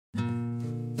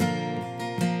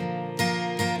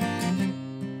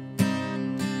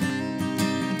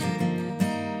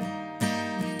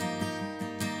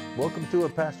Welcome to A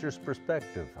Pastor's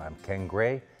Perspective. I'm Ken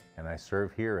Gray, and I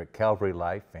serve here at Calvary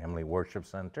Life Family Worship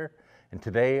Center. And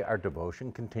today our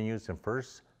devotion continues in 1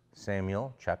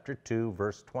 Samuel chapter 2,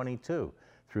 verse 22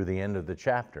 through the end of the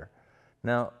chapter.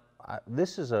 Now,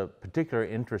 this is a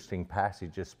particularly interesting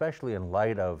passage, especially in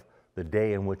light of the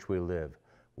day in which we live.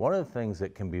 One of the things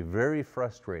that can be very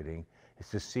frustrating is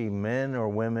to see men or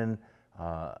women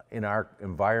in our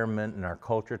environment, in our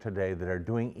culture today, that are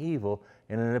doing evil,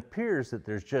 and it appears that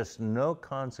there's just no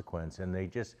consequence, and they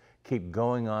just keep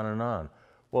going on and on.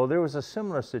 Well, there was a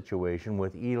similar situation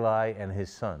with Eli and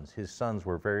his sons. His sons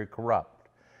were very corrupt.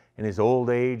 In his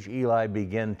old age, Eli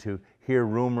began to hear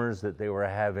rumors that they were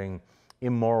having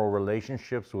immoral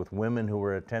relationships with women who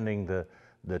were attending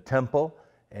the temple,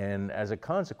 and as a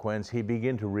consequence, he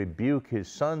began to rebuke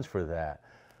his sons for that.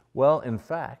 Well, in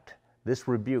fact, this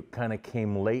rebuke kind of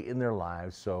came late in their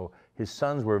lives, so his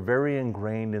sons were very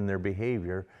ingrained in their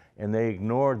behavior, and they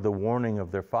ignored the warning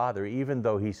of their father, even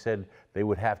though he said they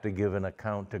would have to give an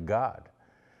account to God.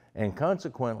 And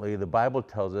consequently, the Bible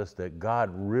tells us that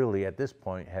God really, at this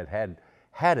point,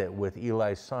 had it with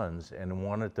Eli's sons and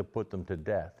wanted to put them to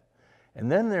death.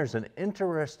 And then there's an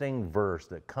interesting verse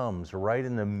that comes right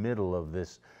in the middle of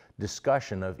this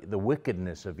discussion of the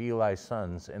wickedness of Eli's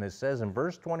sons, and it says in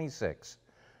verse 26,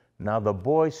 "Now the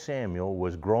boy Samuel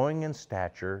was growing in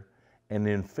stature and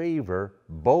in favor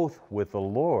both with the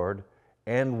Lord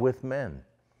and with men."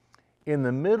 In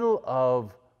the middle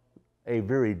of a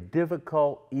very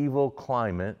difficult, evil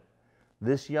climate,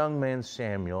 this young man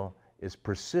Samuel is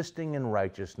persisting in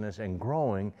righteousness and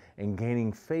growing and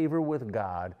gaining favor with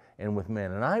God and with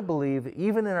men. And I believe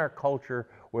even in our culture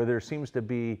where there seems to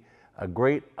be a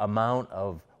great amount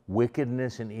of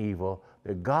wickedness and evil,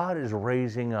 that God is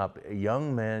raising up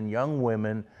young men, young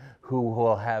women who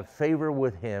will have favor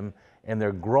with Him, and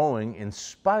they're growing in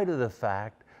spite of the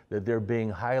fact that they're being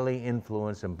highly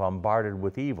influenced and bombarded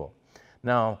with evil.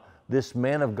 Now, this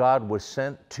man of God was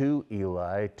sent to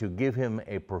Eli to give him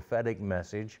a prophetic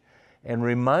message and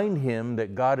remind him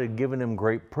that God had given him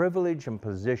great privilege and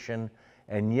position,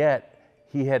 and yet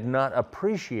he had not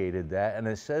appreciated that. And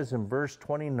it says in verse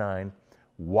 29,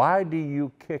 "Why do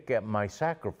you kick at my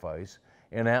sacrifice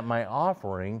and at my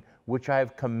offering, which I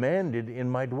have commanded in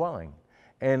my dwelling?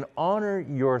 And honor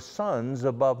your sons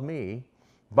above me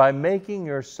by making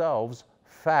yourselves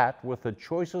fat with the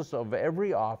choicest of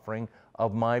every offering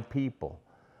of my people.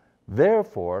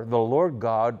 Therefore, the Lord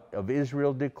God of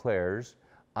Israel declares,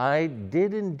 I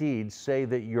did indeed say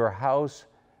that your house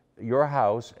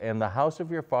and the house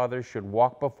of your father should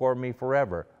walk before me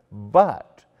forever.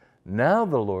 But now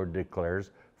the Lord declares,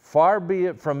 far be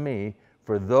it from me,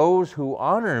 for those who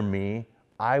honor me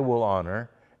I will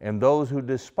honor, and those who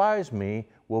despise me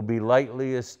will be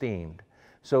lightly esteemed."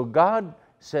 So God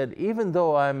said, even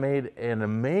though I made an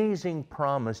amazing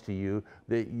promise to you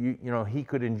that He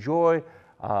could enjoy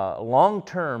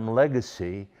long-term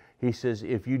legacy, He says,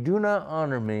 if you do not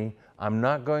honor me, I'm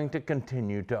not going to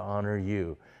continue to honor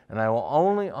you. And I will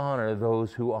only honor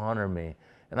those who honor me.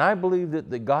 And I believe that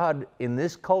the God in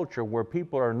this culture where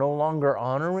people are no longer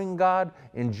honoring God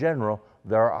in general,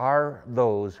 there are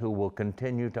those who will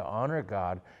continue to honor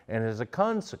God. And as a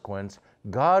consequence,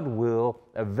 God will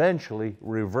eventually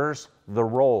reverse the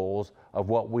roles of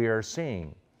what we are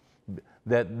seeing.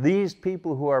 That these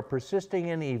people who are persisting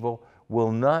in evil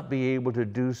will not be able to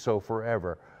do so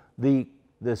forever. The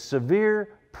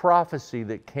severe prophecy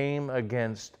that came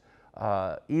against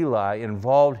Eli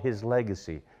involved his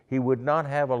legacy. He would not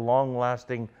have a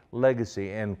long-lasting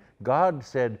legacy, and God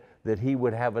said that he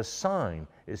would have a sign.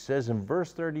 It says in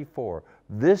verse 34,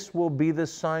 "This will be the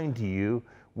sign to you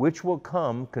which will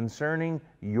come concerning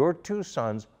your two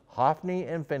sons, Hophni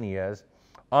and Phinehas.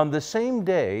 On the same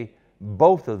day,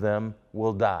 both of them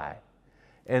will die."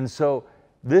 And so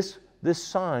this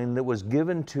sign that was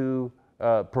given to,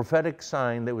 prophetic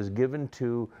sign that was given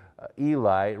to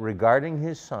Eli regarding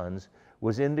his sons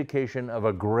was indication of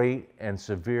a great and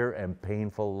severe and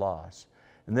painful loss.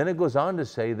 And then it goes on to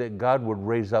say that God would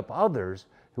raise up others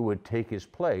who would take his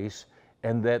place,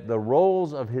 and that the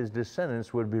roles of his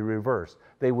descendants would be reversed.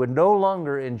 They would no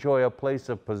longer enjoy a place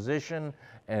of position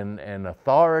and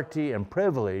authority and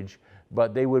privilege,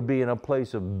 but they would be in a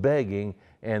place of begging,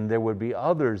 and there would be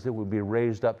others that would be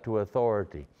raised up to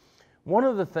authority. One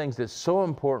of the things that's so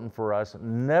important for us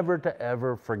never to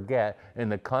ever forget in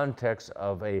the context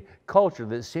of a culture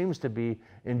that seems to be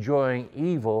enjoying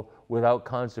evil without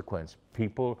consequence.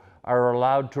 People are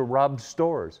allowed to rob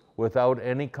stores without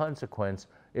any consequence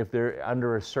if they're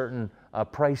under a certain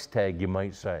price tag, you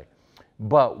might say.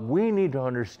 But we need to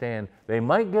understand they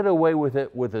might get away with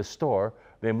it with a store,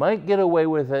 They might get away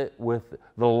with it with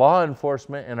the law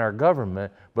enforcement and our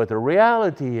government, but the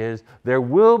reality is there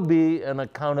will be an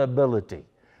accountability.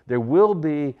 There will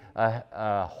be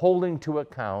a holding to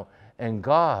account, and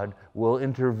God will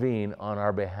intervene on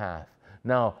our behalf.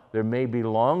 Now, there may be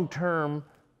long-term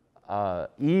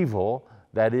evil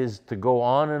that is to go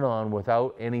on and on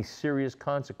without any serious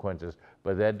consequences,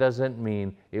 but that doesn't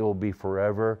mean it will be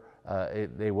forever,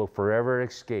 they will forever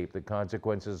escape the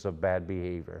consequences of bad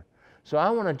behavior. So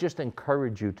I want to just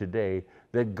encourage you today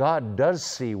that God does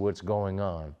see what's going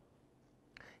on.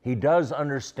 He does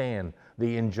understand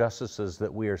the injustices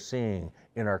that we are seeing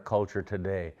in our culture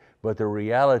today. But the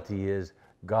reality is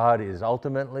God is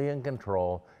ultimately in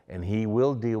control, and He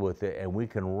will deal with it, and we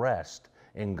can rest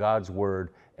in God's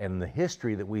Word and the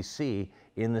history that we see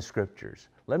in the Scriptures.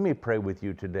 Let me pray with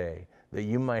you today that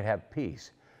you might have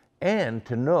peace and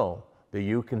to know that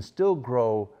you can still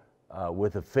grow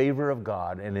with the favor of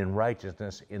God and in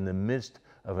righteousness in the midst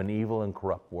of an evil and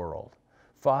corrupt world.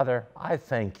 Father, I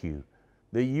thank you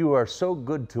that you are so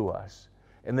good to us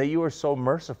and that you are so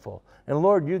merciful. And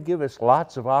Lord, you give us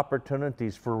lots of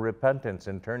opportunities for repentance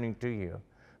and turning to you.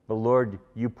 But Lord,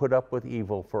 you put up with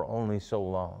evil for only so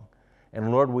long. And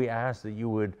Lord, we ask that you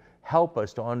would help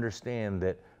us to understand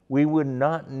that we would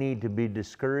not need to be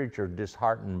discouraged or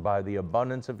disheartened by the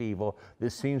abundance of evil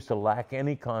that seems to lack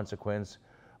any consequence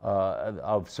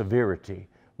of severity.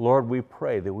 Lord, we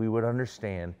pray that we would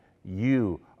understand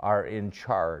you are in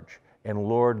charge, and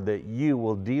Lord, that you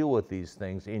will deal with these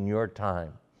things in your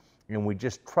time. And we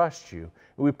just trust you.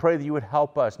 And we pray that you would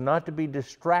help us not to be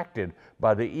distracted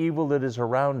by the evil that is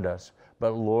around us,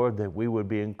 but Lord, that we would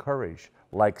be encouraged,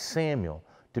 like Samuel,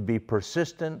 to be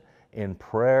persistent in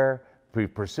prayer, be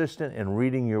persistent in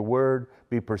reading your word,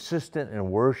 be persistent in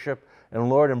worship, and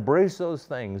Lord, embrace those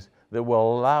things that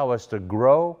will allow us to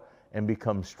grow and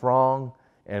become strong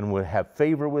and will have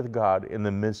favor with God in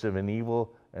the midst of an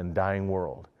evil and dying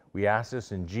world. We ask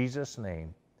this in Jesus'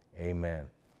 name, amen.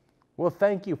 Well,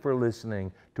 thank you for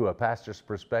listening to A Pastor's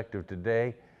Perspective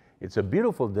today. It's a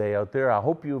beautiful day out there. I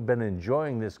hope you've been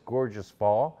enjoying this gorgeous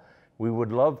fall. We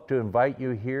would love to invite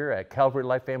you here at Calvary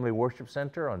Life Family Worship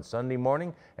Center on Sunday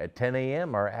morning at 10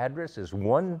 a.m. Our address is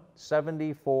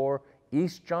 174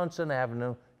 East Johnson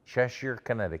Avenue, Cheshire,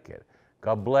 Connecticut.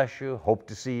 God bless you. Hope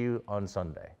to see you on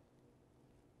Sunday.